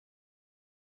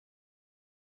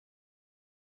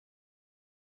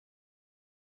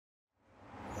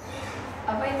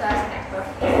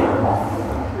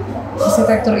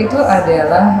Arsitektur itu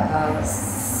adalah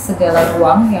segala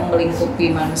ruang yang melingkupi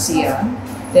manusia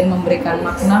dan memberikan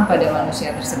makna pada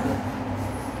manusia tersebut.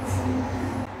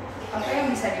 Apa yang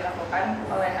bisa dilakukan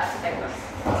oleh arsitektur?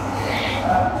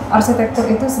 Arsitektur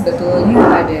itu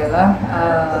sebetulnya adalah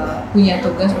punya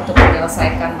tugas untuk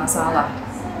menyelesaikan masalah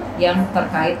yang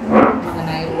terkait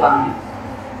mengenai ruang,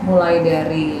 mulai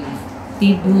dari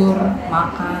tidur,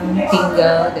 makan,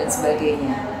 tinggal, dan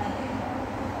sebagainya.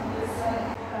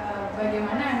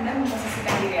 Bagaimana Anda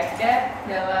memposisikan diri Anda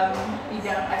dalam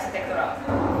bidang arsitektural?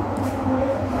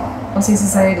 Posisi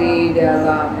saya di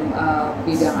dalam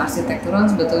bidang arsitektural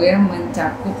sebetulnya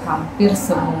mencakup hampir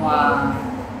semua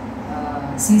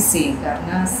sisi,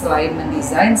 karena selain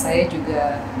mendesain saya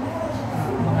juga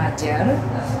mengajar.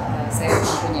 Saya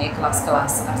mempunyai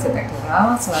kelas-kelas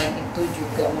arsitektural, selain itu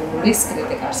juga menulis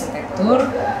kritik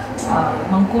arsitektur,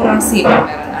 mengkurasi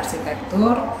pameran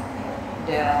arsitektur,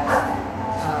 dan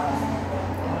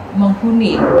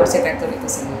menghuni arsitektur itu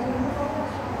sendiri.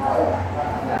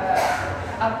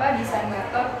 Apa desain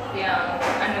metode yang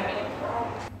Anda miliki?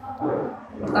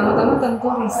 Pertama-tama tentu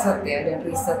riset ya, dan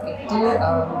riset itu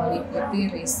meliputi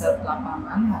riset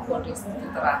lapangan maupun riset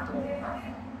literatur.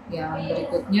 Yang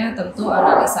berikutnya tentu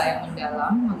analisa yang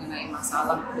mendalam mengenai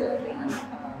masalah dari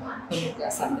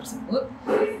penugasan tersebut,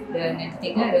 dan yang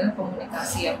ketiga adalah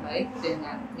komunikasi yang baik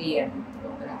dengan klien,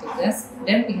 pemberi tugas,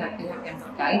 dan pihak-pihak yang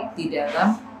terkait di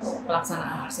dalam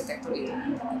pelaksanaan arsitektur itu.